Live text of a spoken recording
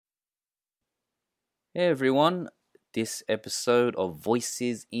Hey everyone, this episode of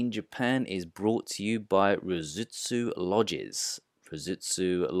Voices in Japan is brought to you by Rosutsu Lodges.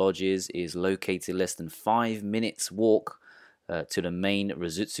 Rosutsu Lodges is located less than 5 minutes walk to the main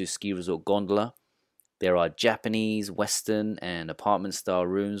Rosutsu ski resort gondola. There are Japanese, Western, and apartment style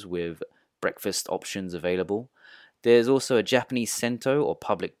rooms with breakfast options available. There's also a Japanese sento or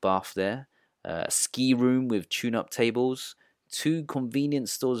public bath there, a ski room with tune up tables, two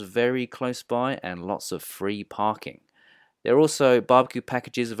convenience stores very close by, and lots of free parking. There are also barbecue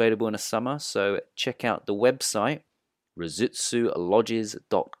packages available in the summer, so check out the website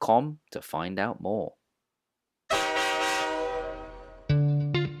rizutsulodges.com to find out more.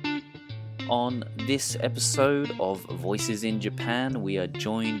 On this episode of Voices in Japan, we are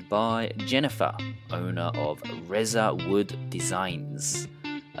joined by Jennifer, owner of Reza Wood Designs,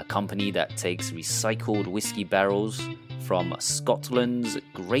 a company that takes recycled whiskey barrels from Scotland's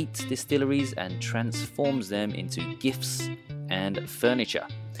great distilleries and transforms them into gifts and furniture.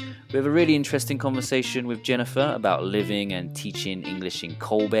 We have a really interesting conversation with Jennifer about living and teaching English in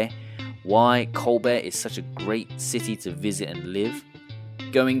Kobe, why Kobe is such a great city to visit and live,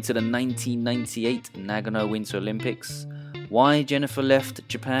 going to the 1998 Nagano Winter Olympics, why Jennifer left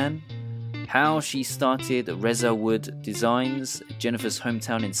Japan, how she started Reza Wood Designs, Jennifer's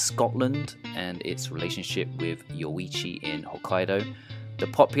hometown in Scotland and its relationship with Yoichi in Hokkaido, the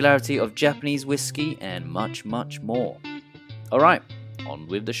popularity of Japanese whiskey, and much, much more. Alright, on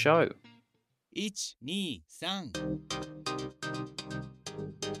with the show. 1、2、3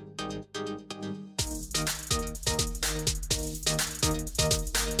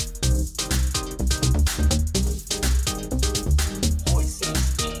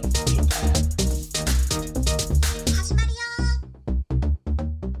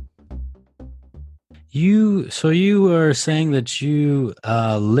 You were saying that you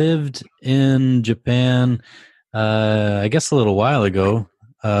lived in Japan, I guess a little while ago.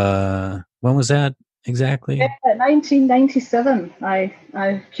 When was that exactly? Yeah, 1997. I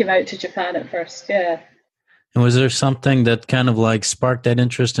came out to Japan at first. Yeah. And was there something that kind of like sparked that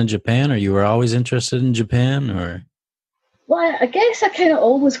interest in Japan, or you were always interested in Japan, or? Well, I guess I kind of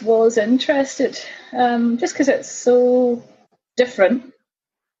always was interested, just because it's so different,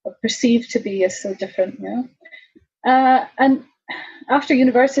 or perceived to be as so different, you know. And after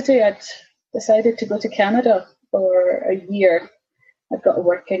university, I'd decided to go to Canada for a year. I'd got a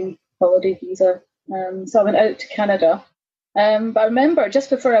working holiday visa, so I went out to Canada. But I remember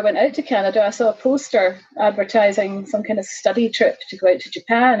just before I went out to Canada, I saw a poster advertising some kind of study trip to go out to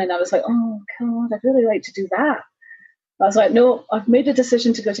Japan, and I was like, oh God, I'd really like to do that. I was like, no, I've made a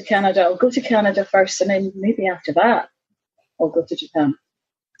decision to go to Canada. I'll go to Canada first, and then maybe after that, I'll go to Japan.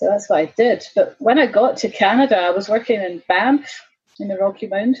 So that's what I did. But when I got to Canada, I was working in Banff in the Rocky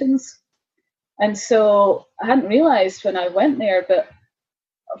Mountains. And so I hadn't realized when I went there, but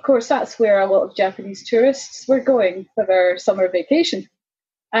of course, that's where a lot of Japanese tourists were going for their summer vacation.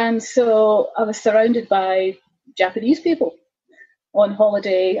 And so I was surrounded by Japanese people on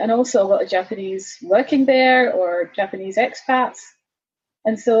holiday, and also a lot of Japanese working there or Japanese expats.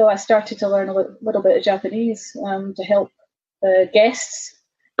 And so I started to learn a little bit of Japanese to help the guests.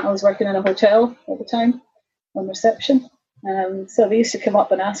 I was working in a hotel at the time on reception. So they used to come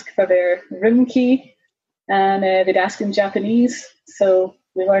up and ask for their room key, and they'd ask in Japanese. So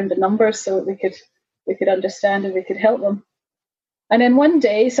we learned the numbers so that we could understand and we could help them. And then one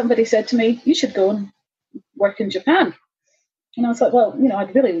day somebody said to me, you should go and work in Japan. And I was like, well,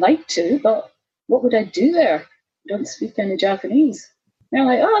 I'd really like to, but what would I do there? I don't speak any Japanese. And they're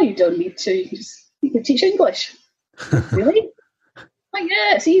like, oh, you don't need to. You can teach English. Really? Like,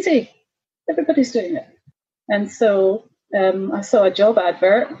 yeah, it's easy. Everybody's doing it. And so I saw a job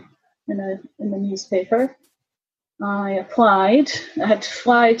advert in the newspaper. I applied. I had to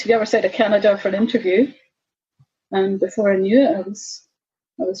fly to the other side of Canada for an interview. And before I knew it, I was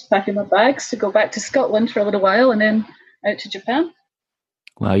packing my bags to go back to Scotland for a little while and then out to Japan.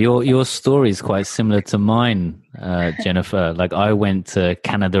 Wow, your story is quite similar to mine, Jennifer. Like I went to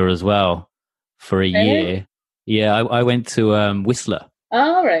Canada as well for a year. Yeah, I went to Whistler.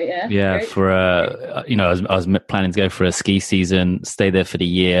 Oh, right, yeah. Yeah, great. for I was planning to go for a ski season, stay there for the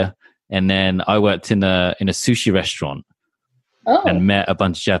year, and then I worked in a sushi restaurant and met a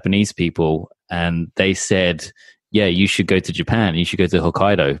bunch of Japanese people, and they said, "Yeah, you should go to Japan. You should go to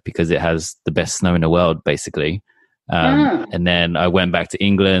Hokkaido because it has the best snow in the world, basically." And then I went back to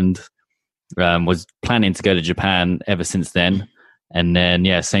England. Was planning to go to Japan ever since then, and then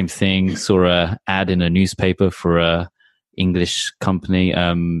same thing. Saw a ad in a newspaper for a English company,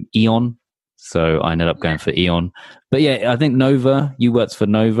 Eon, So I ended up going for Eon. But yeah, I think Nova, you worked for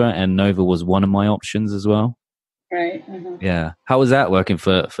Nova, and Nova was one of my options as well. Right. Yeah. How was that working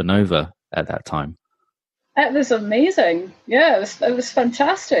for Nova at that time? It was amazing. Yeah, it was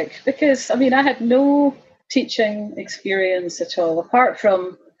fantastic because, I mean, I had no teaching experience at all, apart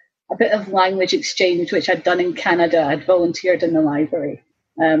from a bit of language exchange, which I'd done in Canada. I'd volunteered in the library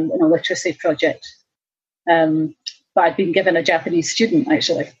in a literacy project. But I'd been given a Japanese student,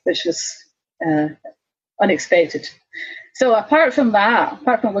 actually, which was unexpected. So apart from that,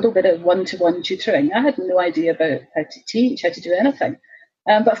 apart from a little bit of one-to-one tutoring, I had no idea about how to teach, how to do anything.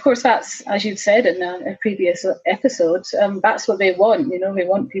 But of course, that's, as you've said in a previous episode, that's what they want. You know, they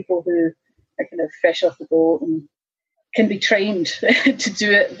want people who are kind of fresh off the boat and can be trained to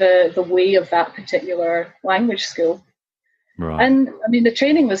do it the way of that particular language school. Right. And I mean, the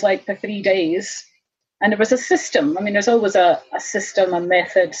training was like for 3 days, and there was a system. I mean, there's always a system, a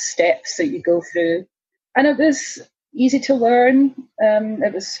method, steps that you go through, and it was easy to learn.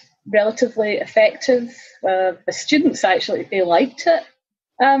 It was relatively effective. The students actually, they liked it.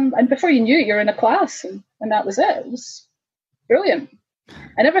 And before you knew it, you're in a class, and that was it. It was brilliant.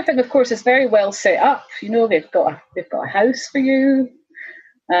 And everything, of course, is very well set up. You know, they've got a house for you.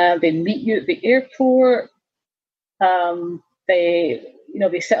 They meet you at the airport.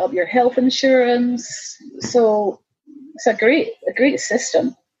 They set up your health insurance. So it's a great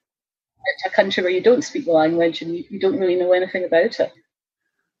system. It's a country where you don't speak the language and you don't really know anything about it.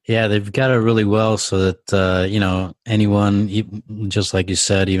 Yeah, they've got it really well so that, anyone, just like you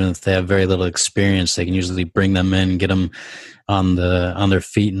said, even if they have very little experience, they can usually bring them in, get them on their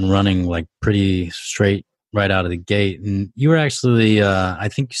feet and running like pretty straight right out of the gate. And you were actually, I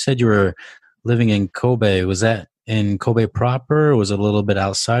think you said you were living in Kobe. Was that in Kobe proper? Or was it a little bit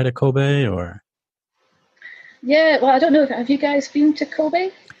outside of Kobe or? Yeah, well, I don't know. Have you guys been to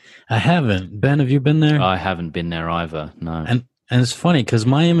Kobe? I haven't. Ben, have you been there? I haven't been there either, no. And it's funny because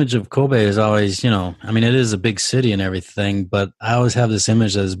my image of Kobe is always, I mean, it is a big city and everything, but I always have this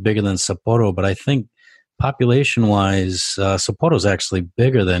image that is bigger than Sapporo. But I think population-wise, Sapporo is actually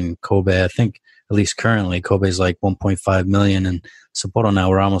bigger than Kobe. I think, at least currently, Kobe is like 1.5 million, and Sapporo now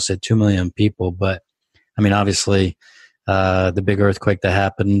we're almost at 2 million people. But I mean, obviously, the big earthquake that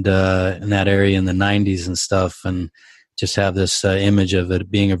happened in that area in the 90s and stuff, and just have this image of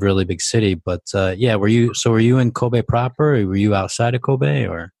it being a really big city. But were you in Kobe proper, or were you outside of Kobe,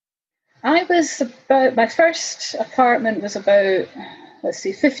 or? I was my first apartment was about,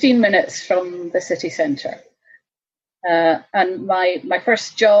 15 minutes from the city centre. And my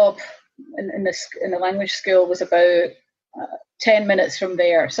first job in the language school was about 10 minutes from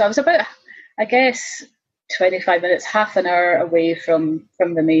there. So I was about, I guess, 25 minutes, half an hour away from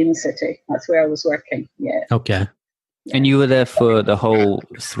the main city. That's where I was working. Yeah. Okay. And you were there for the whole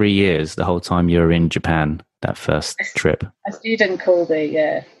 3 years, the whole time you were in Japan, that first trip? I stayed in Kobe,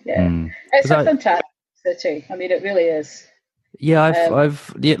 yeah. It's a fantastic city. I mean, it really is. Yeah,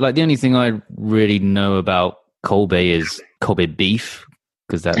 I've the only thing I really know about Kobe is Kobe beef,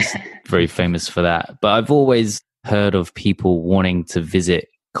 because that's very famous for that. But I've always heard of people wanting to visit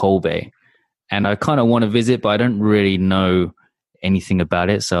Kobe, and I kind of want to visit, but I don't really know anything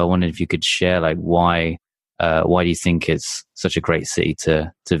about it. So I wondered if you could share, like, why do you think it's such a great city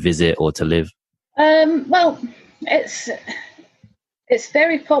to visit or to live? Well, it's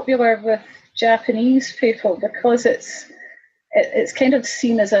very popular with Japanese people because it's kind of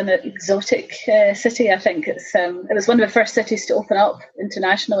seen as an exotic city. I think it was one of the first cities to open up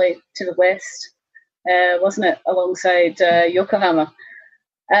internationally to the West, wasn't it? Alongside Yokohama,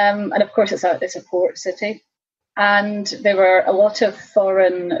 and of course it's a port city. And there were a lot of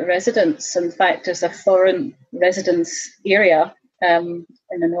foreign residents. In fact, there's a foreign residence area in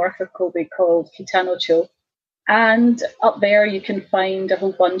the north of Kobe called Kitanocho. And up there you can find a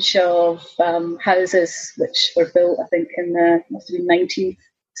whole bunch of houses which were built, I think, in the must have been 19th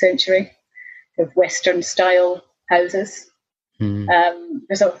century, of Western-style houses.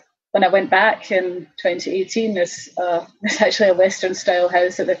 When I went back in 2018, there's actually a Western-style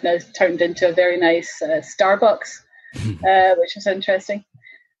house that they've now turned into a very nice Starbucks, which is interesting.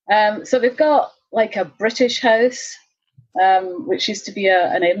 So they've got like a British house, which used to be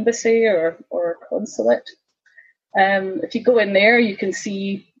an embassy or a consulate. If you go in there, you can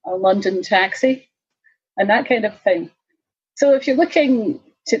see a London taxi and that kind of thing. So if you're looking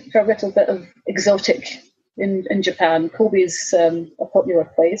for a little bit of exotic in Japan, Kobe's a popular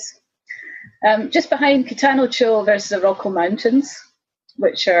place. Just behind Kitanocho, there's the Rokko Mountains,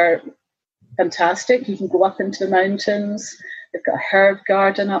 which are fantastic. You can go up into the mountains. They've got a herb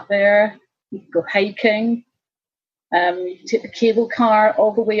garden up there. You can go hiking. You can take the cable car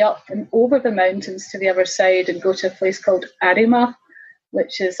all the way up and over the mountains to the other side and go to a place called Arima,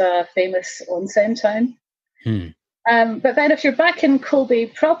 which is a famous onsen town. But then if you're back in Kobe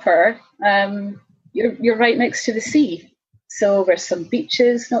proper, you're right next to the sea. So there's some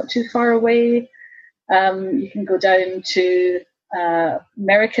beaches not too far away. You can go down to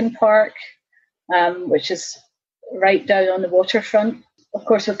American Park, which is right down on the waterfront. Of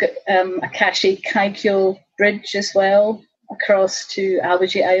course, we've got Akashi Kaikyo Bridge as well across to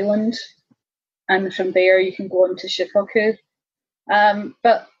Awaji Island. And from there, you can go on to Shikoku.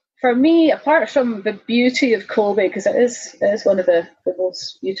 But for me, apart from the beauty of Kobe, because it is one of the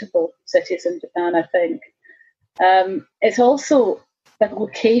most beautiful cities in Japan, I think, it's also the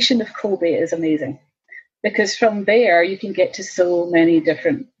location of Kobe is amazing. Because from there, you can get to so many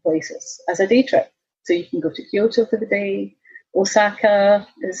different places as a day trip. So you can go to Kyoto for the day. Osaka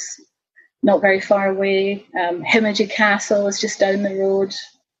is not very far away. Himeji Castle is just down the road.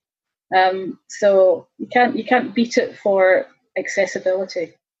 So you can't beat it for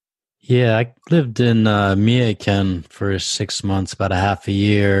accessibility. Yeah, I lived in Mieiken for 6 months, about a half a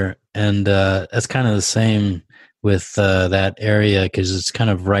year, and that's kind of the same with that area because it's kind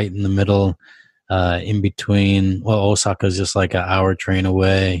of right in the middle, in between. Well, Osaka is just like an hour train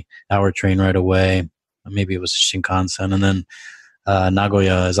right away. Maybe it was Shinkansen, and then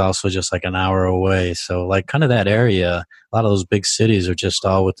Nagoya is also just like an hour away. So like kind of that area, a lot of those big cities are just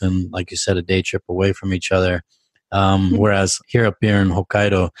all within, like you said, a day trip away from each other. Whereas up here in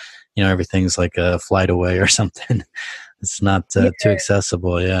Hokkaido, everything's like a flight away or something. It's not too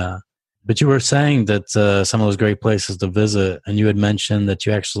accessible. Yeah. But you were saying that some of those great places to visit, and you had mentioned that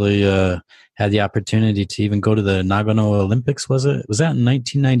you actually had the opportunity to even go to the Nagano Olympics. Was that in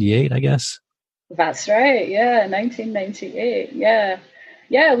 1998, I guess? That's right. Yeah, 1998.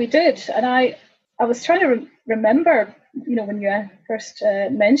 Yeah, we did. And I was trying to remember, when you first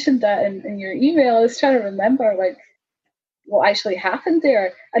mentioned that in your email, I was trying to remember like what actually happened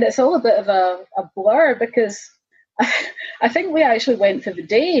there. And it's all a bit of a blur because I think we actually went for the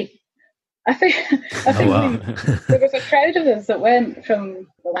day. I think there was a crowd of us that went from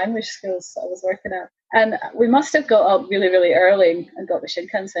the language schools I was working at. And we must have got up really, really early and got the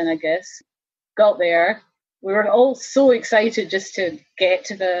Shinkansen, I guess. Got there. We were all so excited just to get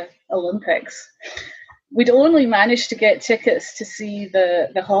to the Olympics. We'd only managed to get tickets to see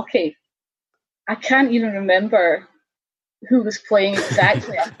the hockey. I can't even remember who was playing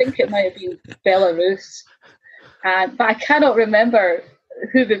exactly. I think it might have been Belarus. But I cannot remember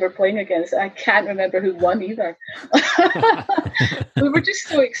who they were playing against. I can't remember who won either. We were just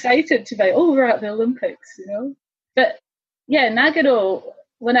so excited to be, we're at the Olympics, But yeah, Nagano,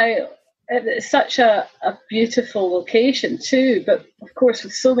 it's such a beautiful location too, but of course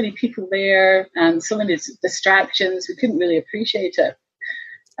with so many people there and so many distractions, we couldn't really appreciate it.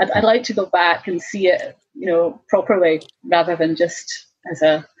 I'd like to go back and see it, properly rather than just as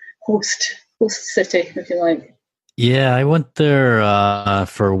a host city, if you like. Yeah, I went there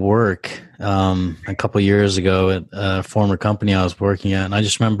for work a couple of years ago at a former company I was working at, and I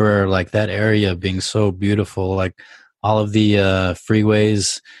just remember like that area being so beautiful, like all of the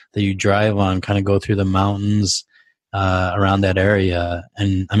freeways that you drive on kind of go through the mountains around that area.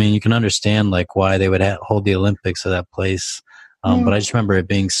 And I mean, you can understand like why they would hold the Olympics at that place. But I just remember it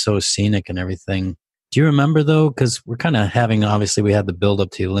being so scenic and everything. Do you remember though? Because we're kind of obviously we had the build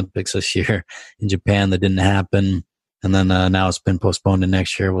up to the Olympics this year in Japan that didn't happen. And then now it's been postponed to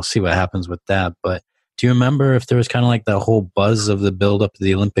next year. We'll see what happens with that. But do you remember if there was kind of like the whole buzz of the build up to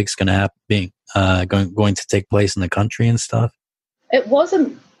the Olympics going to take place in the country and stuff? It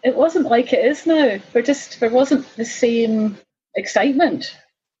wasn't like it is now. There wasn't the same excitement.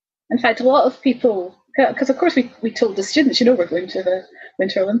 In fact, a lot of people, because of course we told the students, we're going to the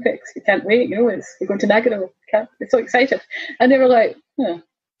Winter Olympics. We can't wait. We're going to Nagano. We're so excited, and they were like, really?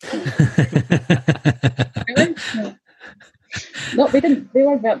 No. No, they didn't. They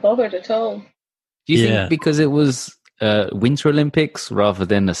weren't that bothered at all. Do you think because it was Winter Olympics rather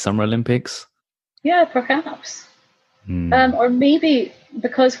than the Summer Olympics? Yeah, perhaps. Or maybe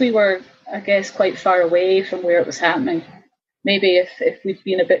because we were, I guess, quite far away from where it was happening. Maybe if we'd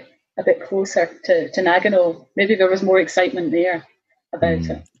been a bit closer to Nagano, maybe there was more excitement there about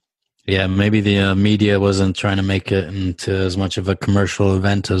it. Yeah, maybe the media wasn't trying to make it into as much of a commercial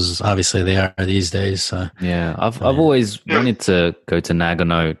event as obviously they are these days. So. Yeah, I've always wanted to go to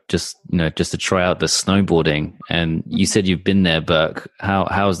Nagano just to try out the snowboarding. And you said you've been there, but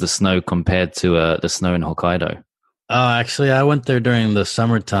how's the snow compared to the snow in Hokkaido? Oh, actually, I went there during the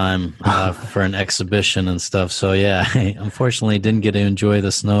summertime for an exhibition and stuff. So yeah, I unfortunately didn't get to enjoy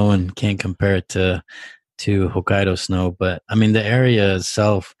the snow and can't compare it to to Hokkaido snow, but I mean, the area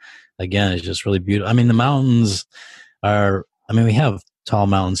itself, again, is just really beautiful. I mean, the mountains are, I mean, we have tall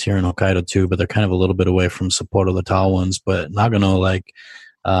mountains here in Hokkaido too, but they're kind of a little bit away from Sapporo, the tall ones. But Nagano, like,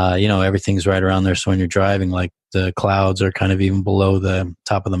 everything's right around there. So when you're driving, like, the clouds are kind of even below the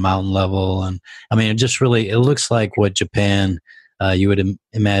top of the mountain level. And I mean, it looks like what Japan, you would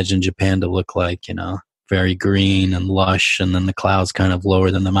imagine Japan to look like, very green and lush, and then the clouds kind of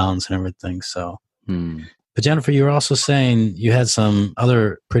lower than the mountains and everything. So, But Jennifer, you were also saying you had some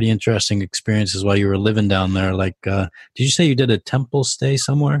other pretty interesting experiences while you were living down there. Like, did you say you did a temple stay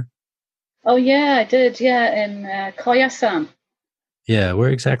somewhere? Oh yeah, I did. Yeah, in Koyasan. Yeah,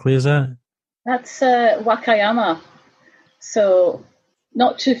 where exactly is that? That's Wakayama, so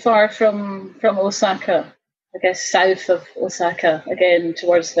not too far from Osaka. I guess south of Osaka, again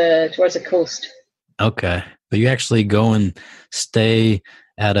towards the coast. Okay, but you actually go and stay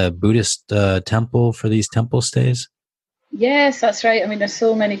at a Buddhist temple for these temple stays? Yes, that's right. I mean, there's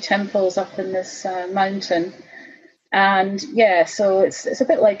so many temples up in this mountain, and yeah, so it's a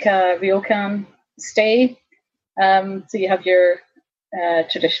bit like a ryokan stay. So you have your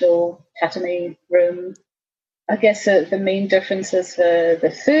traditional tatami room. I guess the main difference is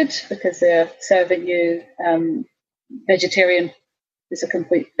the food, because they're serving you vegetarian. It's a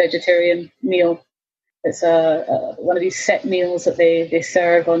complete vegetarian meal. It's one of these set meals that they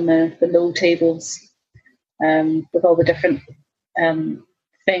serve on the low tables with all the different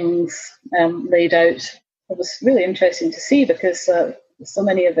things laid out. It was really interesting to see, because so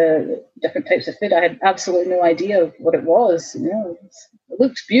many of the different types of food, I had absolutely no idea what it was. It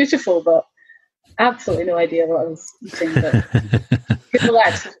looked beautiful, but absolutely no idea what I was eating. But good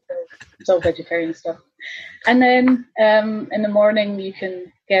relax. It's all vegetarian stuff. And then in the morning, you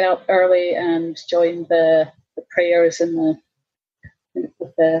can get up early and join the prayers with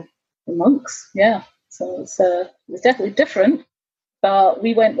the monks. Yeah, so it's definitely different. But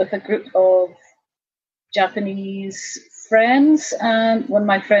we went with a group of Japanese friends, and one of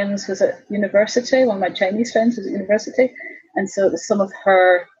my friends was at university. One of my Chinese friends was at university, and so it was some of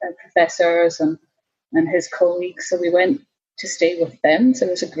her professors and his colleagues. So we went to stay with them. So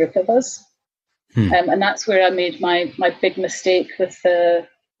there was a group of us. And that's where I made my big mistake with the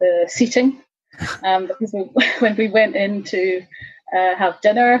seating, because when we went in to have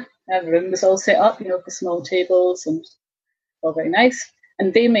dinner, the room was all set up, with the small tables and all very nice.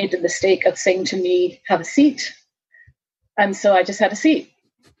 And they made the mistake of saying to me, "Have a seat," and so I just had a seat.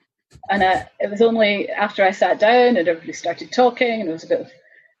 And it was only after I sat down and everybody started talking and there was a bit of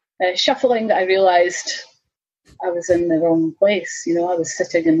shuffling that I realised I was in the wrong place. I was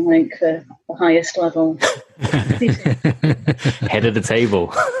sitting in like the highest level. Head of the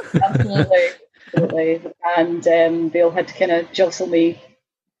table. Absolutely. And they all had to kind of jostle me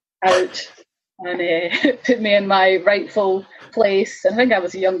out and put me in my rightful place. And I think I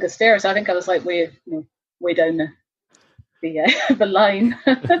was the youngest there, so I think I was like way down the line.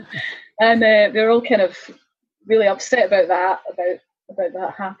 And they were all kind of really upset about that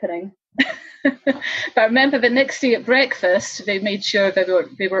happening. But I remember the next day at breakfast, they made sure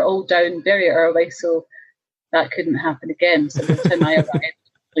they were all down very early, so that couldn't happen again. So by the time I arrived,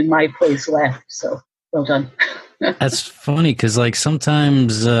 my place left. So well done. That's funny, because like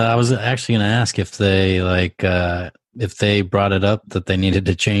sometimes I was actually going to ask if they brought it up that they needed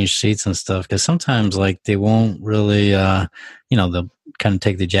to change seats and stuff, because sometimes like they won't really, they'll kind of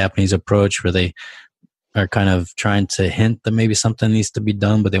take the Japanese approach where they are kind of trying to hint that maybe something needs to be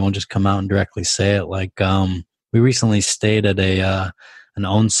done, but they won't just come out and directly say it. Like we recently stayed at an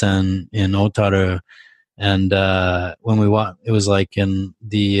onsen in Otaru, and when it was like in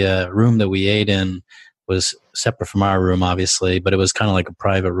the room that we ate in was separate from our room, obviously, but it was kind of like a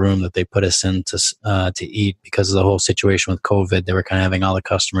private room that they put us in to eat because of the whole situation with COVID. They were kind of having all the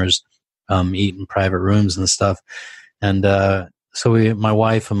customers eat in private rooms and stuff, and so my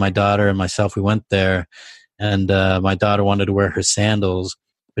wife and my daughter and myself, we went there, and my daughter wanted to wear her sandals,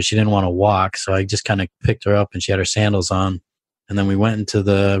 but she didn't want to walk. So I just kind of picked her up and she had her sandals on. And then we went into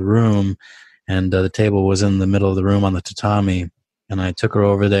the room, and the table was in the middle of the room on the tatami. And I took her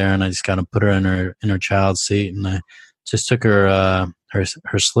over there and I just kind of put her in her child's seat. And I just took her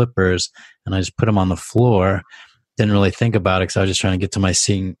slippers and I just put them on the floor. Didn't really think about it because I was just trying to get to my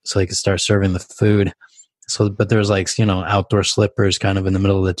seat so I could start serving the food. So, but there's like, outdoor slippers kind of in the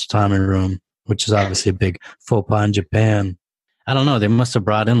middle of the tatami room, which is obviously a big faux pas in Japan. I don't know. They must have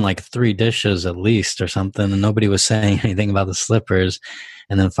brought in like 3 dishes at least or something, and nobody was saying anything about the slippers.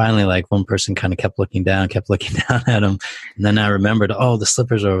 And then finally, like one person kind of kept looking down at them. And then I remembered, oh, the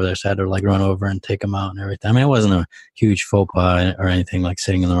slippers are over there. So I had to like run over and take them out and everything. I mean, it wasn't a huge faux pas or anything like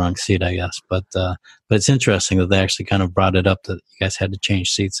sitting in the wrong seat, I guess. But it's interesting that they actually kind of brought it up that you guys had to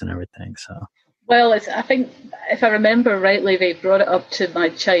change seats and everything. So. Well, I think if I remember rightly, they brought it up to my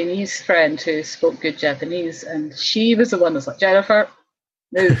Chinese friend who spoke good Japanese, and she was the one that's like, Jennifer,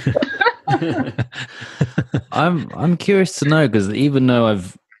 move. I'm curious to know, because even though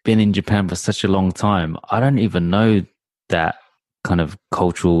I've been in Japan for such a long time, I don't even know that kind of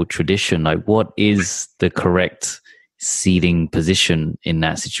cultural tradition. Like, what is the correct seating position in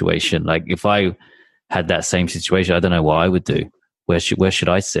that situation? Like, if I had that same situation, I don't know what I would do. Where should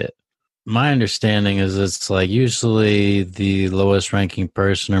I sit? My understanding is it's like usually the lowest ranking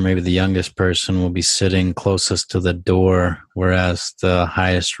person or maybe the youngest person will be sitting closest to the door, whereas the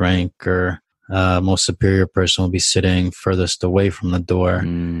highest rank or most superior person will be sitting furthest away from the door.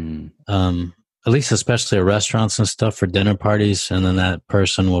 At least especially at restaurants and stuff for dinner parties. And then that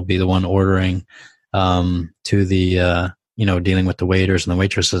person will be the one ordering to the, dealing with the waiters and the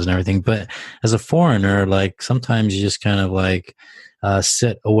waitresses and everything. But as a foreigner, like sometimes you just kind of like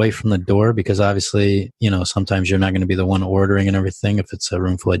sit away from the door because obviously, sometimes you're not going to be the one ordering and everything if it's a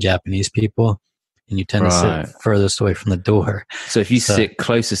room full of Japanese people, and you tend to sit furthest away from the door. So if you sit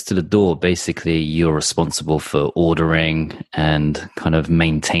closest to the door, basically you're responsible for ordering and kind of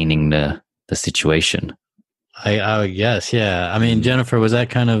maintaining the situation. I would guess, yeah. I mean, Jennifer, was that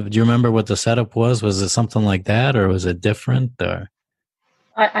kind of, do you remember what the setup was? Was it something like that or was it different? Or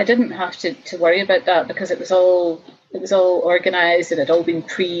I didn't have to worry about that because it was all organized and it had all been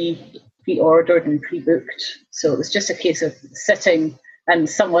pre-ordered and pre-booked. So it was just a case of sitting and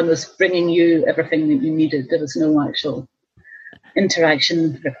someone was bringing you everything that you needed. There was no actual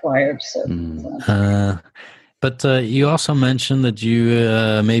interaction required. But you also mentioned that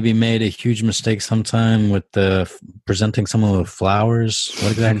you maybe made a huge mistake sometime with presenting someone with flowers.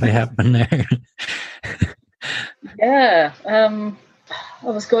 What exactly happened there? Yeah. I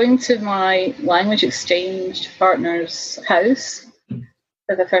was going to my language exchange partner's house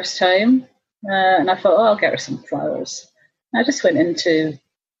for the first time, and I thought, I'll get her some flowers. I just went into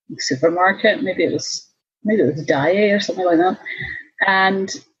the supermarket, maybe it was Daiei or something like that, and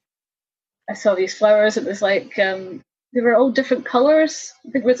I saw these flowers. It was like they were all different colours.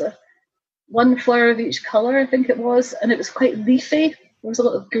 I think it was one flower of each colour, I think it was, and it was quite leafy. There was a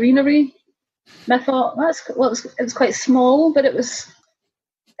lot of greenery, and I thought it was quite small, but it was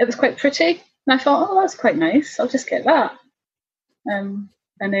quite pretty. And I thought, that's quite nice. I'll just get that. And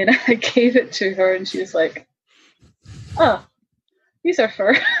then I gave it to her and she was like, oh, these are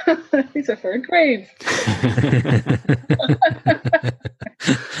for a grave.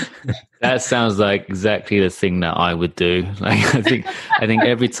 That sounds like exactly the thing that I would do. Like, I think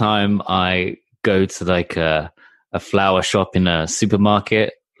every time I go to like a flower shop in a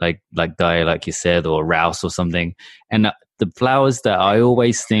supermarket, like Daiei, like you said, or Rouse or something, and the flowers that I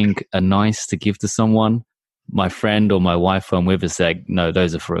always think are nice to give to someone, my friend or my wife I'm with is like, no,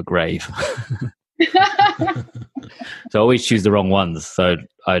 those are for a grave. So I always choose the wrong ones. So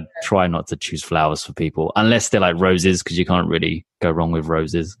I try not to choose flowers for people unless they're like roses, because you can't really go wrong with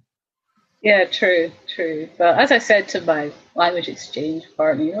roses. Yeah, true. But as I said to my language exchange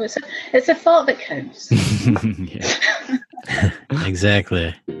partner, it's a thought that counts.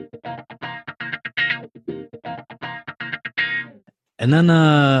 Exactly. And then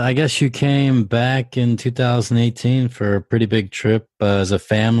I guess you came back in 2018 for a pretty big trip as a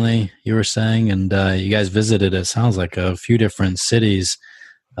family, you were saying, and you guys visited, it sounds like, a few different cities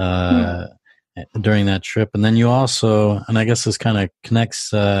during that trip. And then you also, and I guess this kind of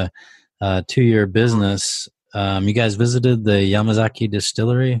connects to your business, you guys visited the Yamazaki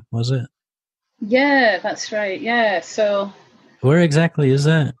distillery, was it? Yeah, that's right. Yeah, so... Where exactly is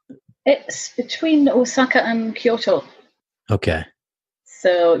that? It's between Osaka and Kyoto. Okay.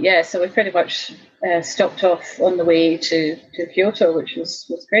 So we pretty much stopped off on the way to Kyoto, which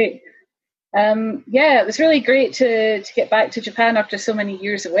was great. It was really great to get back to Japan after so many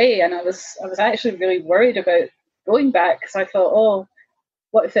years away, and I was actually really worried about going back because I thought,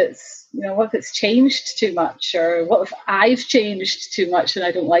 what if it's changed too much, or what if I've changed too much and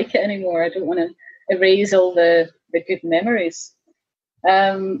I don't like it anymore? I don't want to erase all the good memories.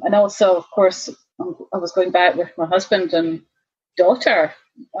 And also, of course, I was going back with my husband and daughter.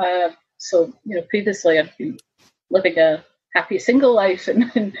 So previously I'd been living a happy single life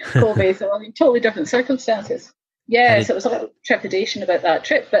in Kobe, so totally different circumstances. Yeah, so it was a little trepidation about that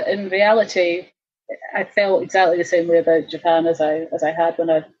trip, but in reality, I felt exactly the same way about Japan as I had when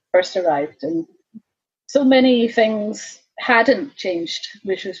I first arrived, and so many things hadn't changed,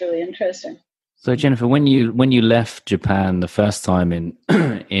 which was really interesting. So Jennifer, when you left Japan the first time in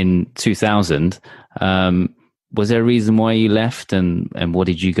in 2000, was there a reason why you left, and what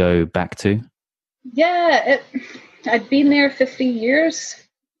did you go back to? Yeah, I'd been there 50 years.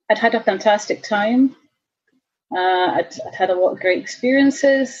 I'd had a fantastic time. I'd had a lot of great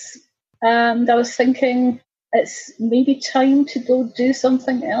experiences. And I was thinking it's maybe time to go do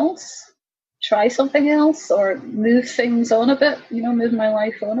something else, try something else, or move things on a bit, move my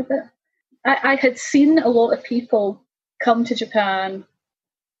life on a bit. I had seen a lot of people come to Japan,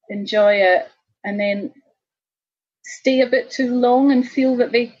 enjoy it, and then stay a bit too long and feel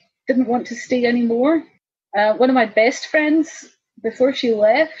that they didn't want to stay anymore. One of my best friends, before she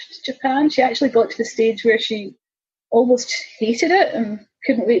left Japan, she actually got to the stage where she almost hated it and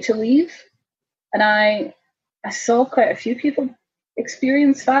couldn't wait to leave. And I saw quite a few people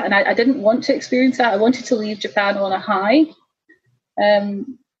experience that, and I didn't want to experience that. I wanted to leave Japan on a high,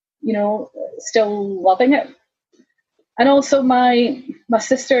 still loving it. And also my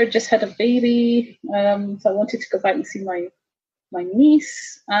sister just had a baby, so I wanted to go back and see my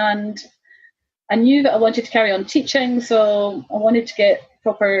niece, and I knew that I wanted to carry on teaching, so I wanted to get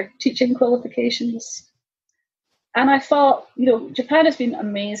proper teaching qualifications. And I thought, Japan has been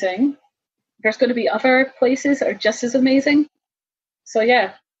amazing. There's going to be other places that are just as amazing. So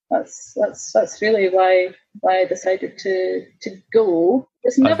yeah, that's really why I decided to go.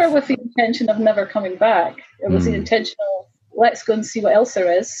 It's never with the intention of never coming back. It was the intention of let's go and see what else there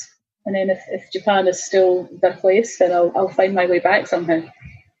is. And then if Japan is still the place, then I'll find my way back somehow.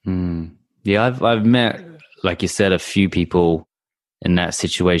 Yeah, I've met, like you said, a few people in that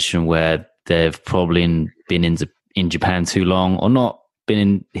situation where they've probably been in Japan too long, or not been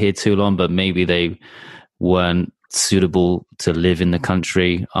in here too long, but maybe they weren't suitable to live in the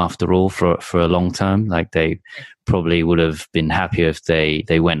country after all for a long time. Like they probably would have been happier if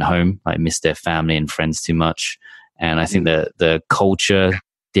they went home, like missed their family and friends too much. And I think that the culture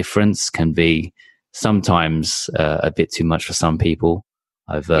difference can be sometimes a bit too much for some people.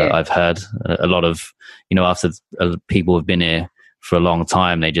 I've heard a lot of, after people have been here for a long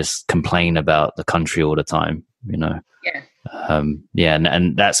time, they just complain about the country all the time, Yeah.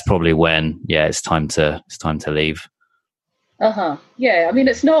 And that's probably when, it's time to leave. Yeah. I mean,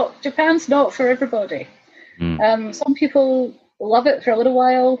 Japan's not for everybody. Some people love it for a little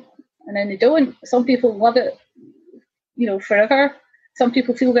while and then they don't. Some people love it, forever. Some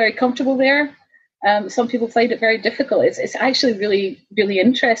people feel very comfortable there. Some people find it very difficult. It's actually really, really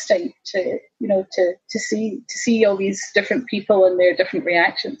interesting to see all these different people and their different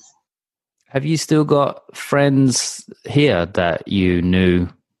reactions. Have you still got friends here that you knew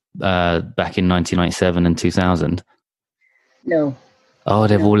back in 1997 and 2000? No. Oh,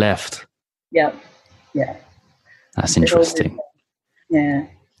 they've all left. Yeah. That's interesting. Yeah.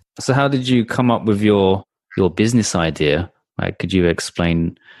 So how did you come up with your business idea? Like, could you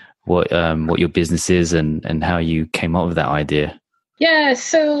explain what your business is and how you came up with that idea? Yeah,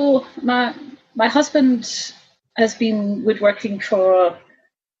 so my husband has been woodworking for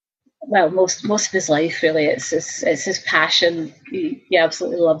most of his life, really. It's his passion. He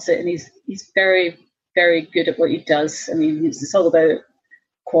absolutely loves it, and he's very, very good at what he does. I mean, it's all about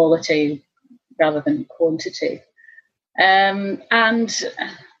quality rather than quantity. And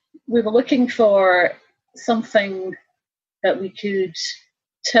we were looking for something that we could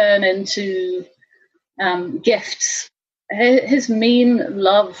turn into gifts. His main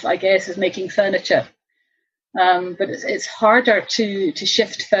love, I guess, is making furniture. But it's harder to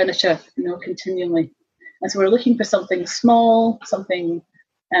shift furniture, continually. And so we're looking for something small, something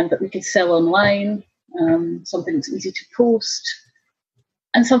that we could sell online, something that's easy to post,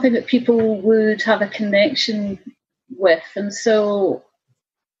 and something that people would have a connection with. And so,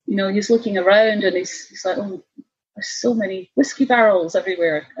 he's looking around and he's like, oh, there's so many whiskey barrels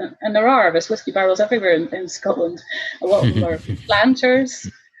everywhere. And there's whiskey barrels everywhere in Scotland. A lot of them are planters.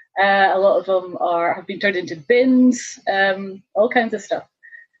 A lot of them have been turned into bins, all kinds of stuff.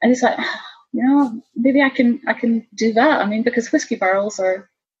 And he's like, maybe I can do that. I mean, because whiskey barrels are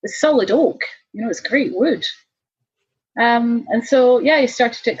solid oak, it's great wood. And so, he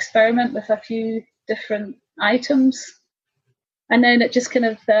started to experiment with a few different items. And then it just kind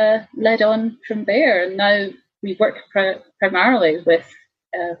of led on from there. And now we work primarily with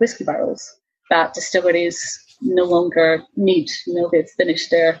whiskey barrels that distilleries no longer need. They've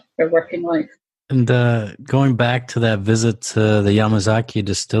finished their working life. And going back to that visit to the Yamazaki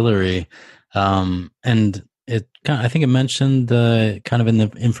distillery, and I think it mentioned kind of in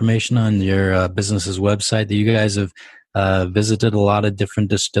the information on your business's website that you guys have visited a lot of different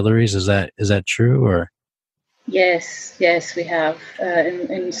distilleries. Is that true? Or Yes, we have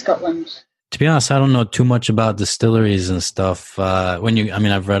in Scotland. to be honest, I don't know too much about distilleries and stuff. I've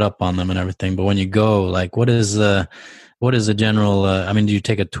read up on them and everything, but when you go, like, what is the general? Do you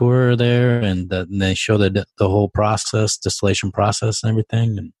take a tour there and they show the whole process, distillation process, and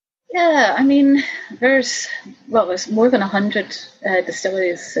everything? And yeah, there's more than 100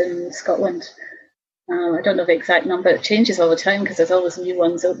 distilleries in Scotland. I don't know the exact number; it changes all the time because there's always new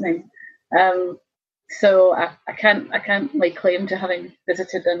ones opening. So I can't lay claim to having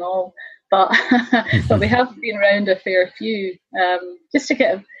visited them all, but but we have been around a fair few, just to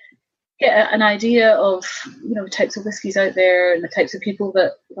get an idea of the types of whiskies out there and the types of people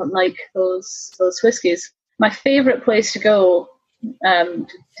that like those whiskies. My favourite place to go to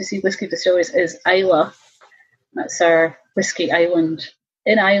see whiskey distilleries is Islay. That's our whiskey island.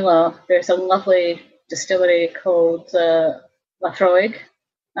 In Islay, there's a lovely distillery called Laphroaig.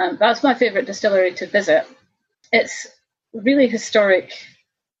 That's my favourite distillery to visit. It's a really historic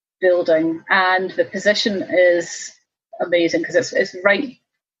building, and the position is amazing because it's right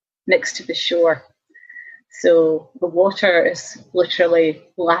next to the shore. So the water is literally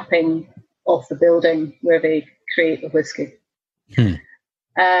lapping off the building where they create the whiskey.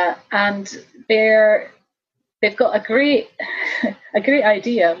 And they've got a great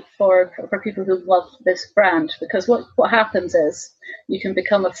idea for people who love this brand, because what happens is you can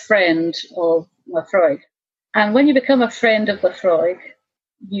become a friend of Laphroaig. And when you become a friend of Laphroaig,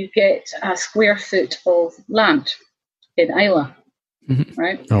 you get a square foot of land in Islay,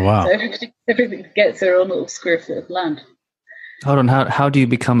 right? Oh, wow. So everybody gets their own little square foot of land. Hold on, how do you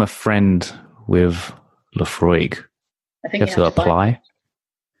become a friend with Laphroaig? I think You have to apply?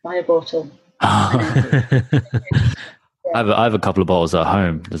 Buy a bottle. I have a couple of bottles at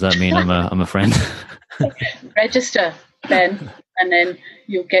home. Does that mean I'm a friend? Register, Ben, and then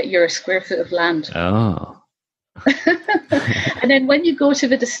you'll get your square foot of land. Oh. And then when you go to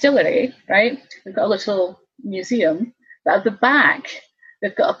the distillery, right, they've got a little museum, but at the back,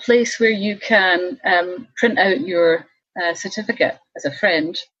 they've got a place where you can print out your certificate as a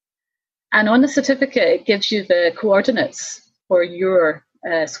friend. And on the certificate, it gives you the coordinates for your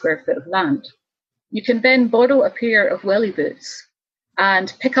square foot of land. You can then borrow a pair of welly boots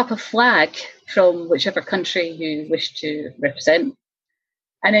and pick up a flag from whichever country you wish to represent.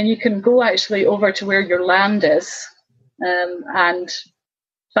 And then you can go actually over to where your land is and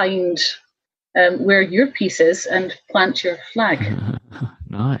find where your piece is and plant your flag.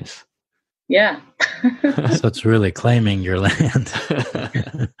 Nice. Yeah. So it's really claiming your land.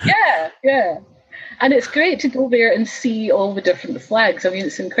 Yeah. And it's great to go there and see all the different flags.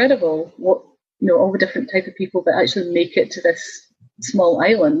 It's incredible what all the different type of people that actually make it to this small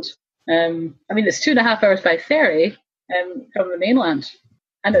island. It's 2.5 hours by ferry from the mainland.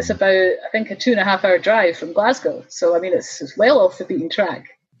 And it's about, I think, a 2.5 hour drive from Glasgow. So, it's well off the beaten track.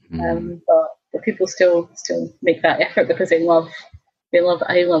 But people still make that effort because they love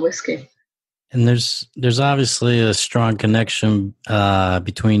Islay whiskey. And there's obviously a strong connection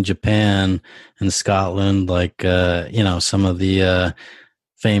between Japan and Scotland, like some of the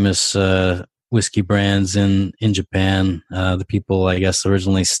famous whiskey brands in Japan. The people, I guess,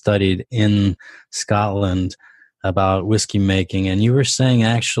 originally studied in Scotland about whiskey making. And you were saying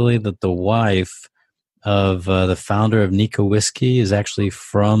actually that the wife of the founder of Nikka Whiskey is actually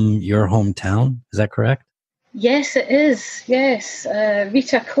from your hometown. Is that correct? Yes, it is. Yes.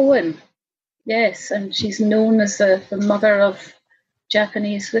 Rita Cohen. Yes. And she's known as the mother of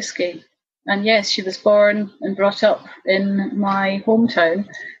Japanese whiskey. And yes, she was born and brought up in my hometown,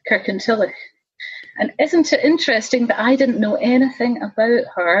 Kirkintilloch. And isn't it interesting that I didn't know anything about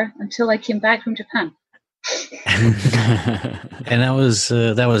her until I came back from Japan? And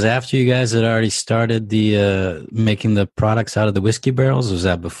that was after you guys had already started the making the products out of the whiskey barrels, or was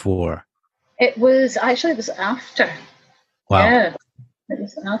that before? It was after. Wow. Yeah, it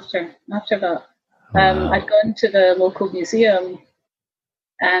was after that. Wow. I'd gone to the local museum,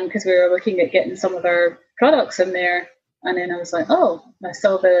 and because we were looking at getting some of our products in there, and then I was like, oh, I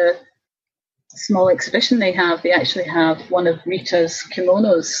saw the small exhibition they have. They actually have one of Rita's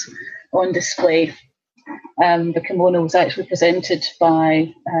kimonos on display. The kimono was actually presented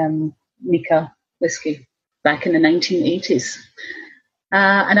by Nikka Whiskey back in the 1980s.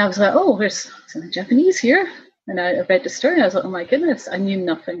 And I was like, oh, there's some Japanese here. And I read the story and I was like, oh my goodness, I knew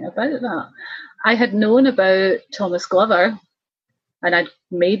nothing about that. I had known about Thomas Glover, and I'd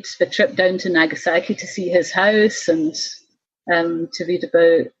made the trip down to Nagasaki to see his house and to read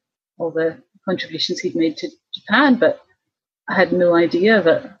about all the contributions he'd made to Japan, but I had no idea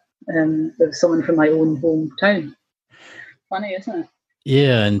that there was someone from my own hometown. Funny, isn't it?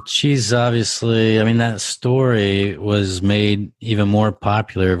 Yeah, and she's obviously, I mean, that story was made even more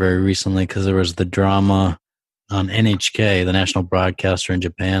popular very recently because there was the drama on NHK, the national broadcaster in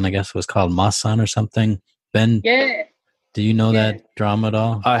Japan. I guess it was called Masan or something. Ben, Yeah. do you know that drama at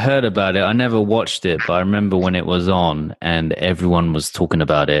all? I heard about it. I never watched it, but I remember when it was on and everyone was talking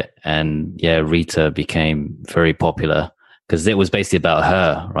about it. And yeah, Rita became very popular because it was basically about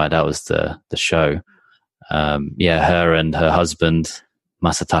her, right? That was the show. Her and her husband,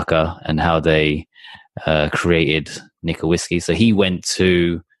 Masataka, and how they created Nikka Whiskey. So he went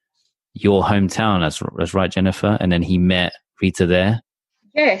to your hometown, that's right, Jennifer, and then he met Rita there.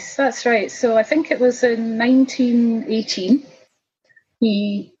 Yes, that's right. So I think it was in 1918.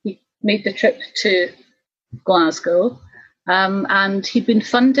 He made the trip to Glasgow, and he'd been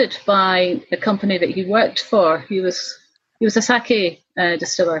funded by the company that he worked for. He was a sake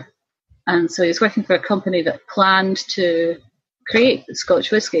distiller, and so he was working for a company that planned to create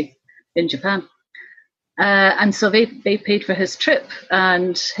Scotch whisky in Japan. And so they paid for his trip,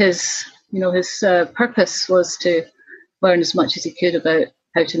 and his purpose was to learn as much as he could about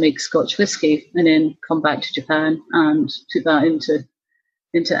how to make Scotch whisky, and then come back to Japan and put that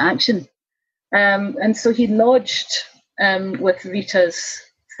into action. And so he lodged with Rita's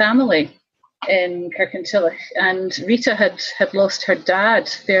family in Kirkintilloch, and Rita had lost her dad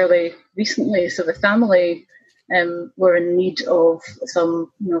fairly recently, so the family were in need of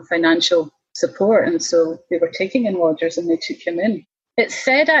some financial support, and so they were taking in lodgers, and they took him in. It's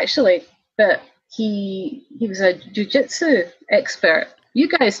said actually that he was a jiu-jitsu expert. You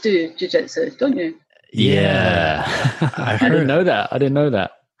guys do jiu-jitsu, don't you? Yeah. I didn't know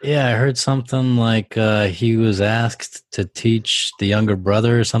that. Yeah, I heard something like he was asked to teach the younger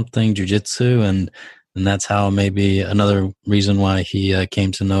brother or something jiu-jitsu, and that's how maybe another reason why he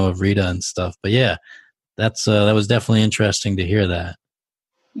came to know of Rita and stuff. But yeah, that was definitely interesting to hear that.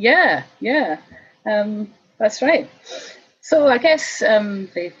 Yeah, that's right. So I guess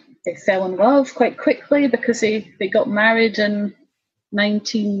they fell in love quite quickly because they got married in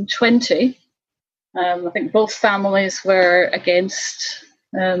 1920. I think both families were against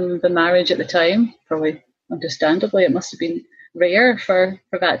the marriage at the time. Probably understandably, it must have been rare for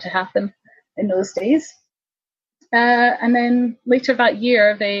that to happen in those days. And then later that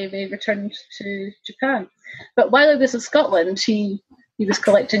year, they returned to Japan. But while he was in Scotland, he was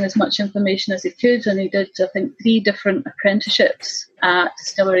collecting as much information as he could, and he did, I think, 3 different apprenticeships at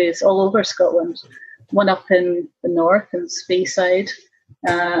distilleries all over Scotland. One up in the north, in Speyside,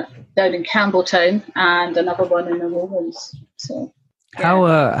 down in Campbelltown, and another one in the Lowlands. So,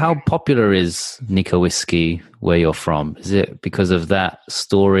 yeah. How popular is Nikka Whiskey where you're from? Is it because of that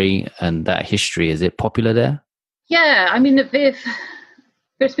story and that history? Is it popular there? Yeah, I mean,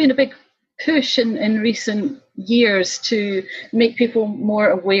 there's been a big push in recent years to make people more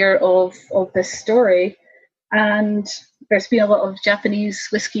aware of this story, and there's been a lot of Japanese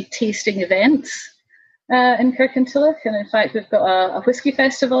whiskey tasting events in Kirkintilloch, and in fact we've got a whiskey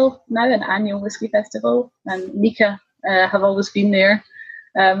festival now, an annual whiskey festival, and Nikka have always been there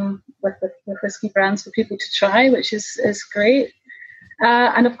with whiskey brands for people to try, which is great.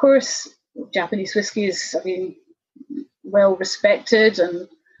 And of course, Japanese whiskey is, I mean, well respected, and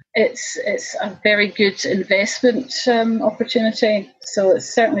it's a very good investment opportunity. So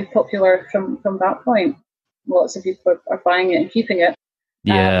it's certainly popular from that point. Lots of people are buying it and keeping it.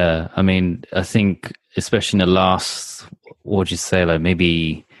 Yeah, I mean, I think especially in the last, what would you say, like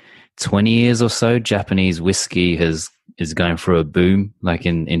maybe 20 years or so, Japanese whiskey is going through a boom. Like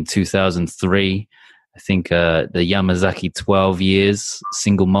in 2003, I think the Yamazaki 12 years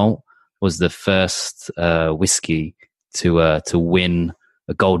single malt was the first whiskey to win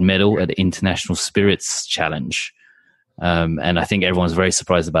a gold medal at the International Spirits Challenge. And I think everyone's very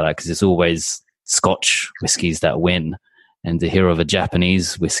surprised about that because it's always Scotch whiskies that win. And to hear of a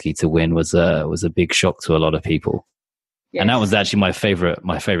Japanese whiskey to win was a big shock to a lot of people. Yes. And that was actually my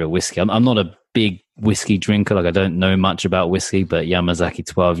favorite whiskey. I'm not a big whiskey drinker. Like, I don't know much about whiskey, but Yamazaki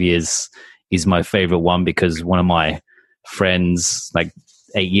 12 years is my favorite one because one of my friends, like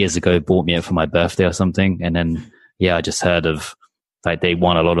 8 years ago, bought me it for my birthday or something. And then, yeah, I just heard of, like, they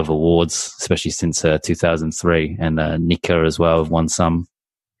won a lot of awards, especially since 2003, and Nikka as well have won some.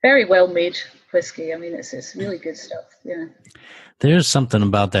 Very well made whiskey. I mean, it's really good stuff. Yeah. There's something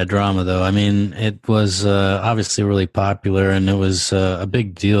about that drama, though. I mean, it was obviously really popular, and it was a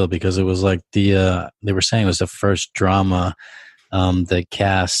big deal because it was like they were saying it was the first drama that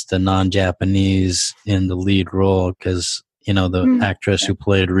cast a non-Japanese in the lead role because, you know, the actress who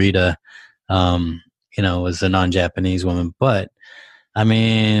played Rita, was a non-Japanese woman. But I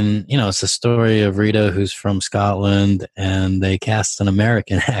mean, it's a story of Rita, who's from Scotland, and they cast an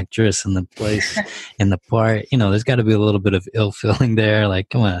American actress in the place, in the part. There's got to be a little bit of ill feeling there. Like,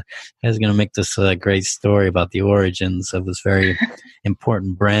 come on, you guys are going to make this a great story about the origins of this very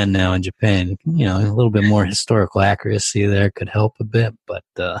important brand now in Japan. A little bit more historical accuracy there could help a bit, but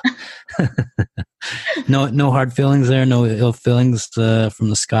no hard feelings there, no ill feelings from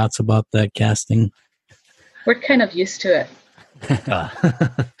the Scots about that casting. We're kind of used to it.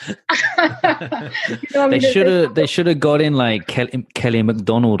 They should have got in like Kelly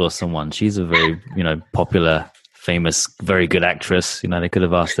MacDonald or someone. She's a very popular, famous, very good actress. They could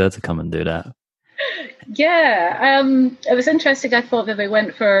have asked her to come and do that. Yeah, it was interesting. I thought that they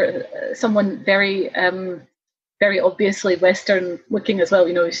went for someone very very obviously Western looking as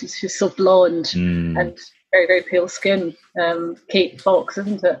well. She's so blonde and very, very pale skin. Kate Fox,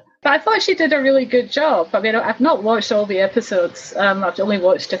 isn't it? But I thought she did a really good job. I mean, I've not watched all the episodes. I've only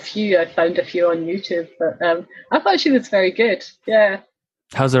watched a few. I found a few on YouTube, but I thought she was very good. Yeah.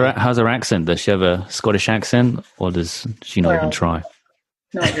 How's her accent? Does she have a Scottish accent, or does she not even try?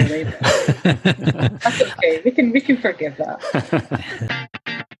 Not really. That's okay. We can forgive that.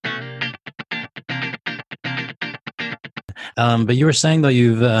 But you were saying, though,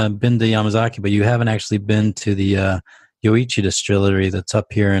 you've been to Yamazaki, but you haven't actually been to the Yoichi distillery that's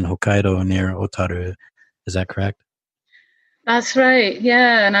up here in Hokkaido near Otaru. Is that correct? That's right,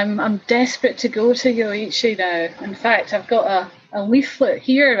 yeah. And I'm desperate to go to Yoichi now. In fact, I've got a leaflet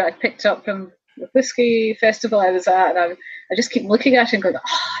here that I picked up from the whiskey festival I was at, and I just keep looking at it and going,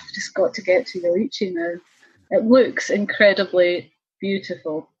 I've just got to get to Yoichi now. It looks incredibly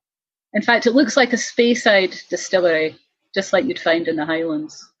beautiful. In fact, it looks like a Speyside distillery, just like you'd find in the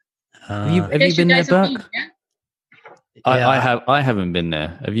Highlands. Have you been there, Burke? I haven't been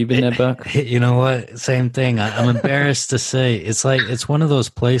there. Have you been there, Burke? You know what? Same thing. I'm embarrassed to say. It's one of those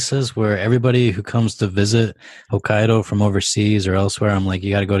places where everybody who comes to visit Hokkaido from overseas or elsewhere, I'm like,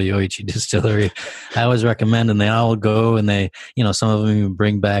 you got to go to Yoichi Distillery. I always recommend, and they all go, and they, some of them even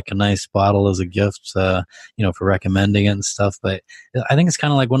bring back a nice bottle as a gift, for recommending it and stuff. But I think it's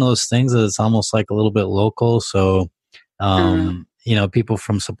kind of like one of those things that it's almost like a little bit local. So, people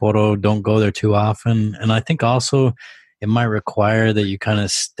from Sapporo don't go there too often. And I think also it might require that you kind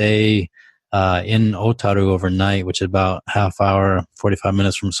of stay in Otaru overnight, which is about half hour, 45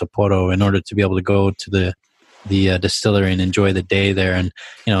 minutes from Sapporo, in order to be able to go to the distillery and enjoy the day there. And,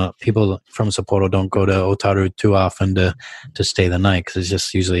 people from Sapporo don't go to Otaru too often to stay the night, because it's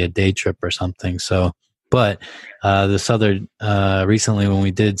just usually a day trip or something. So, but recently when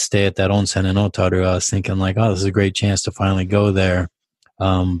we did stay at that onsen in Otaru, I was thinking like, this is a great chance to finally go there.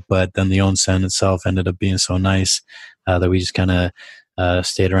 But then the onsen itself ended up being so nice that we just kind of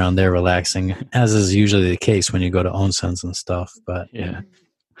stayed around there relaxing, as is usually the case when you go to onsens and stuff. But yeah.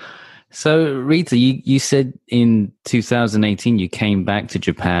 So Rita, you said in 2018 you came back to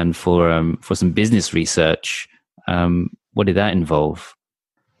Japan for some business research. What did that involve?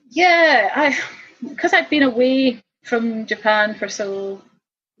 Yeah, because I'd been away from Japan for so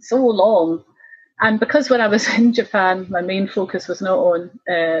long. And because when I was in Japan, my main focus was not on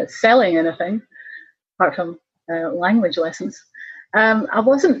selling anything, apart from language lessons. I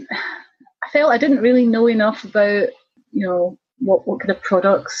felt I didn't really know enough about, what kind of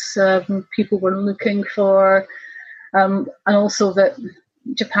products people were looking for. And also that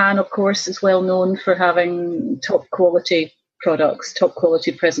Japan, of course, is well known for having top quality products, top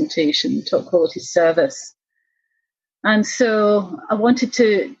quality presentation, top quality service. And so I wanted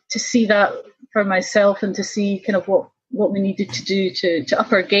to see that for myself, and to see kind of what we needed to do to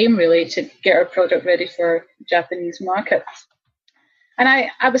up our game, really, to get our product ready for the Japanese market. And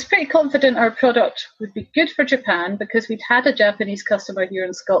I was pretty confident our product would be good for Japan, because we'd had a Japanese customer here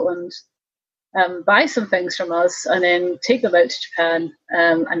in Scotland buy some things from us and then take them out to Japan,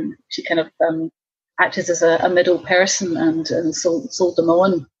 and she kind of acted as a middle person and sold them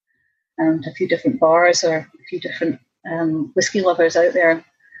on to a few different bars or a few different whiskey lovers out there.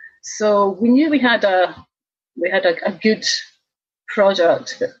 So we knew we had a good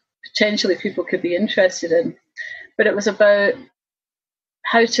product that potentially people could be interested in, but it was about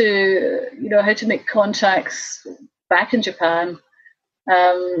how to make contacts back in Japan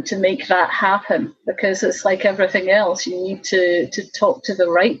to make that happen, because it's like everything else, you need to talk to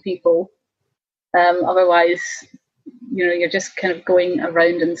the right people, otherwise you're just kind of going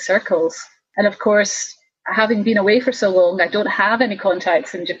around in circles. And of course, having been away for so long, I don't have any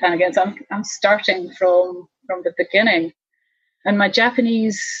contacts in Japan again. So I'm starting from the beginning, and my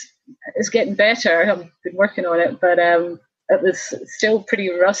Japanese is getting better. I've been working on it, but it was still pretty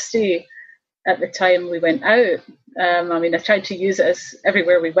rusty at the time we went out. I tried to use it as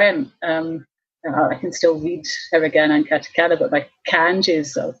everywhere we went. I can still read hiragana and katakana, but my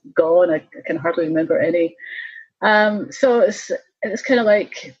kanjis are gone. I can hardly remember any. So it was kind of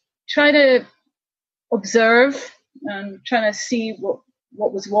like trying to observe and trying to see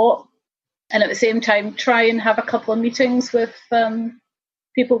what was what, and at the same time try and have a couple of meetings with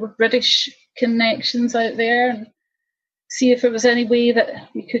people with British connections out there and see if there was any way that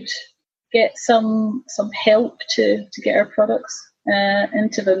we could get some help to get our products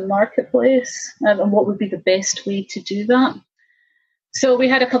into the marketplace, and what would be the best way to do that. So we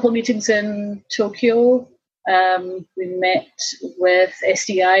had a couple of meetings in Tokyo. We met with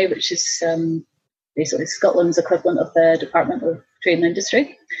SDI, which is basically Scotland's equivalent of the Department of Trade and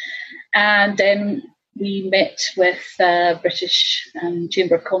Industry. And then we met with British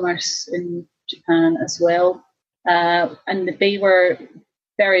Chamber of Commerce in Japan as well. And they were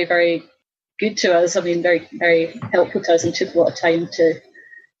very, very good to us. I mean, very, very helpful to us, and took a lot of time to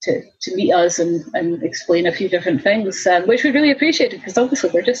meet us and explain a few different things, which we really appreciated, because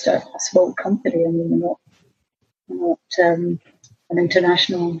obviously we're just a small company. I mean, we're not an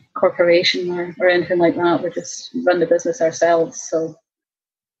international corporation or anything like that. We just run the business ourselves. So.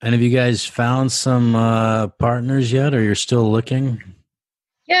 And have you guys found some partners yet, or you're still looking?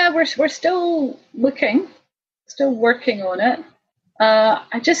 Yeah, we're still looking, still working on it.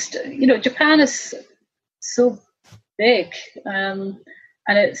 Japan is so big, and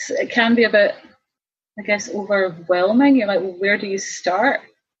it can be a bit, I guess, overwhelming. You're like, well, where do you start?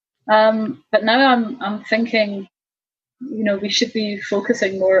 But now I'm thinking, we should be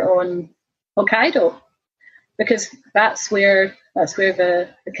focusing more on Hokkaido, because that's where the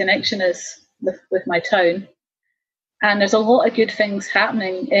connection is with my town. And there's a lot of good things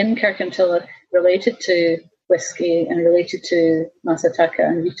happening in Kirkintilloch related to whiskey and related to Masataka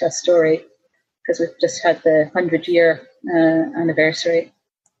and Rita's story, because we've just had the 100-year anniversary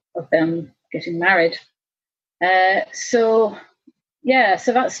of them getting married. So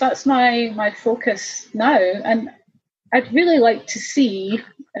that's my focus now. And I'd really like to see,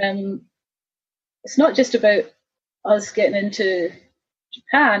 it's not just about us getting into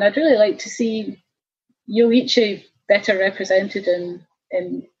Japan. I'd really like to see Yoichi better represented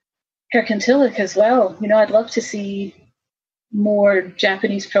in Kirkintilloch as well. I'd love to see more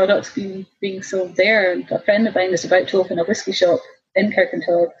Japanese products being sold there. And a friend of mine is about to open a whiskey shop in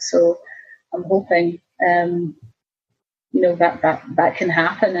Kirkintilloch, so I'm hoping that can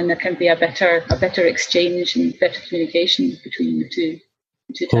happen, and there can be a better exchange and better communication between the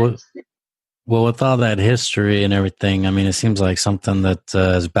two towns. Well, with all that history and everything, I mean, it seems like something that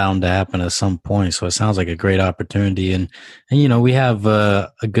is bound to happen at some point. So it sounds like a great opportunity. And we have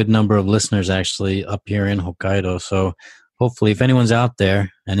a good number of listeners actually up here in Hokkaido. So hopefully, if anyone's out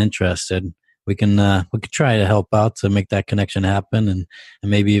there and interested, we could try to help out to make that connection happen, and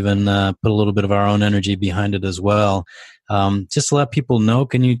maybe even put a little bit of our own energy behind it as well. Just to let people know,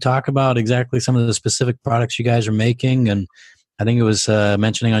 can you talk about exactly some of the specific products you guys are making? And I think it was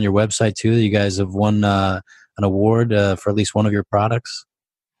mentioning on your website too that you guys have won an award for at least one of your products.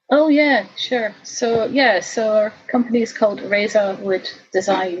 Oh yeah, sure. So our company is called Reza Wood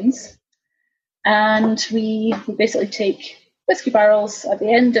Designs, and we basically take whiskey barrels at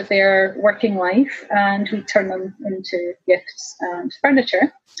the end of their working life, and we turn them into gifts and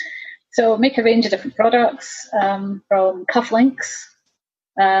furniture. So make a range of different products, from cufflinks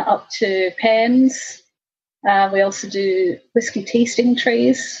up to pens. We also do whiskey tasting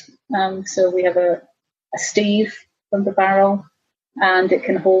trays. So we have a stave from the barrel, and it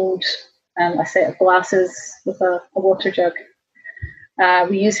can hold a set of glasses with a water jug.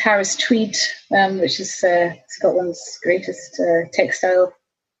 We use Harris Tweed, which is Scotland's greatest textile,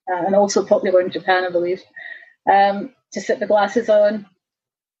 and also popular in Japan, I believe, to sit the glasses on.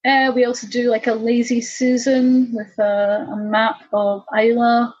 We also do like a Lazy Susan with a map of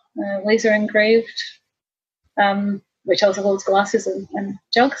Islay, laser engraved, which also holds glasses and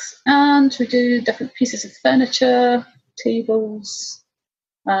jugs. And we do different pieces of furniture, tables,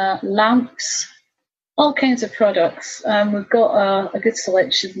 lamps, all kinds of products. We've got a good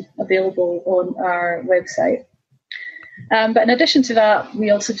selection available on our website. But in addition to that,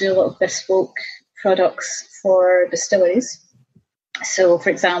 we also do a lot of bespoke products for distilleries. So, for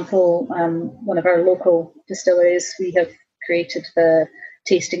example, one of our local distilleries, we have created the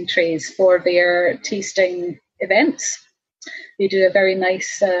tasting trays for their tasting events. They do a very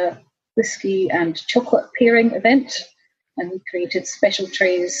nice whiskey and chocolate pairing event, and we created special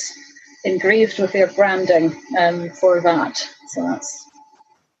trays engraved with their branding for that. So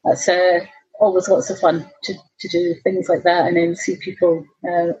that's always lots of fun to do things like that and then see people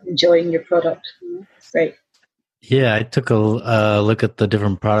enjoying your product. It's great. Yeah, I took a look at the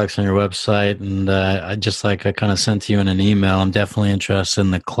different products on your website, and I kind of sent to you in an email. I'm definitely interested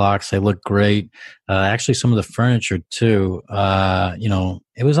in the clocks. They look great. Actually, some of the furniture too.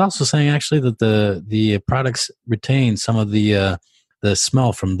 It was also saying actually that the products retain some of the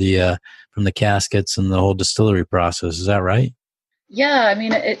smell from the caskets and the whole distillery process. Is that right? Yeah, I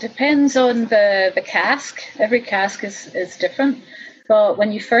mean, it depends on the cask. Every cask is different, but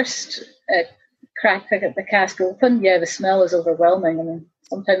when you first crack the cask open, the smell is overwhelming. I mean,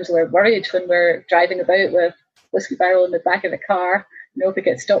 sometimes we're worried when we're driving about with whiskey barrel in the back of the car. If we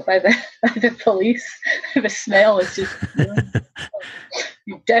get stopped by the police, the smell is just,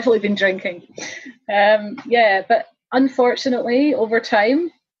 you've definitely been drinking. But unfortunately, over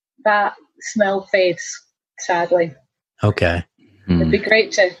time, that smell fades, sadly. Okay. It'd be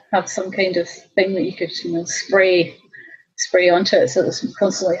great to have some kind of thing that you could, spray onto it so it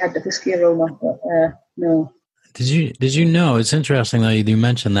constantly had the whiskey aroma, but no. Did you know, it's interesting though, you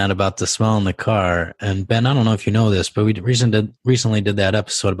mentioned that about the smell in the car, and Ben, I don't know if you know this, but we recently did that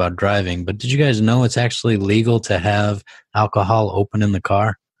episode about driving, but did you guys know it's actually legal to have alcohol open in the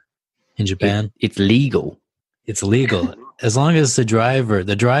car in Japan? It's legal? It's legal. As long as the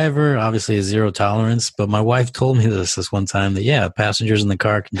driver obviously has zero tolerance, but my wife told me this one time that, passengers in the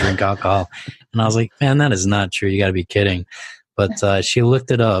car can drink alcohol. And I was like, man, that is not true. You got to be kidding. But she looked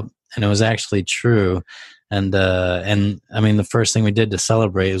it up and it was actually true. And I mean, the first thing we did to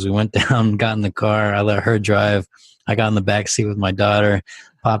celebrate is we went down, got in the car. I let her drive. I got in the back seat with my daughter,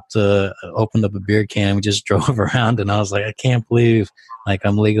 opened up a beer can. We just drove around and I was like, I can't believe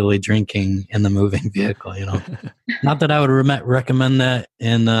I'm legally drinking in the moving vehicle, Not that I would recommend that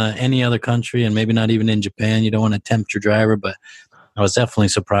in any other country and maybe not even in Japan. You don't want to tempt your driver, but I was definitely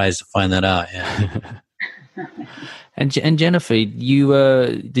surprised to find that out. Yeah. And Jennifer,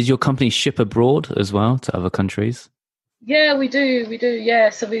 did your company ship abroad as well to other countries? Yeah, we do. Yeah.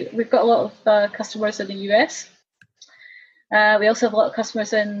 So we've got a lot of customers in the US. We also have a lot of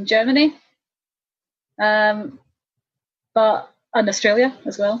customers in Germany. And Australia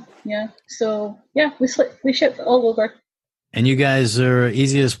as well, So we ship all over. And you guys are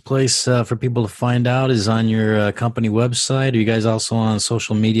easiest place for people to find out is on your company website. Are you guys also on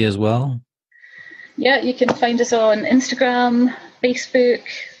social media as well? Yeah, you can find us on Instagram, Facebook,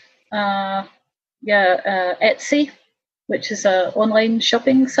 Etsy, which is an online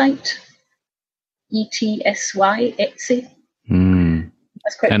shopping site. ETSY, Etsy.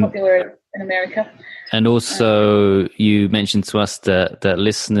 That's quite popular in America. And also, you mentioned to us that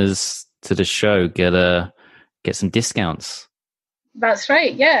listeners to the show get some discounts. That's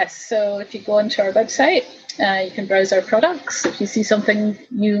right, yes. So if you go onto our website, you can browse our products. If you see something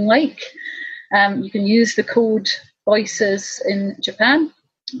you like, you can use the code VOICES in Japan,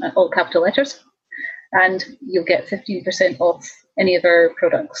 all capital letters, and you'll get 15% off any of our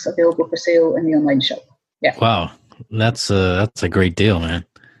products available for sale in the online shop. Yeah. Wow, that's a great deal, man.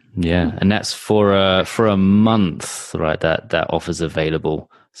 Yeah, and that's for a month, right? That offer's available.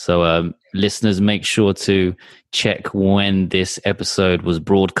 So listeners, make sure to check when this episode was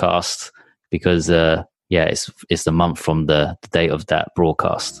broadcast because it's the month from the date of that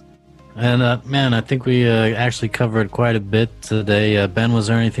broadcast. And man, I think we actually covered quite a bit today. Ben, was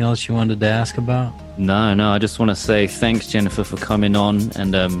there anything else you wanted to ask about? No. I just want to say thanks, Jennifer, for coming on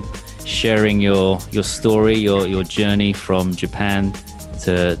and sharing your story, your journey from Japan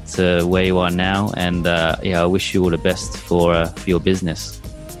to where you are now, and I wish you all the best for your business.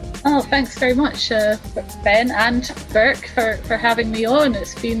 Oh, thanks very much, Ben and Burke, for having me on.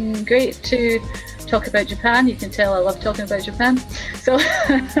 It's been great to talk about Japan. You can tell I love talking about Japan, so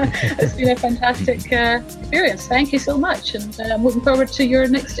it's been a fantastic experience. Thank you so much, and I'm looking forward to your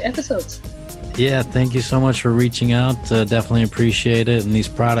next episodes. Yeah, thank you so much for reaching out. Definitely appreciate it. And these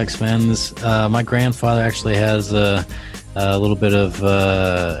products, man, my grandfather actually has a little bit of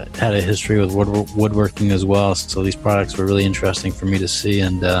had a history with woodworking as well, so these products were really interesting for me to see,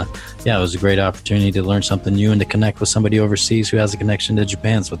 and it was a great opportunity to learn something new and to connect with somebody overseas who has a connection to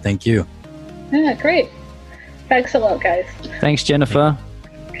Japan, so thank you. Yeah, great. Thanks a lot, guys. Thanks, Jennifer.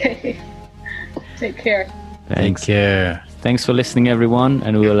 Okay. Take care. Thanks. Take care. Thanks for listening, everyone,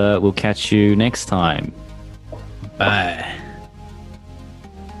 and we'll catch you next time. Bye.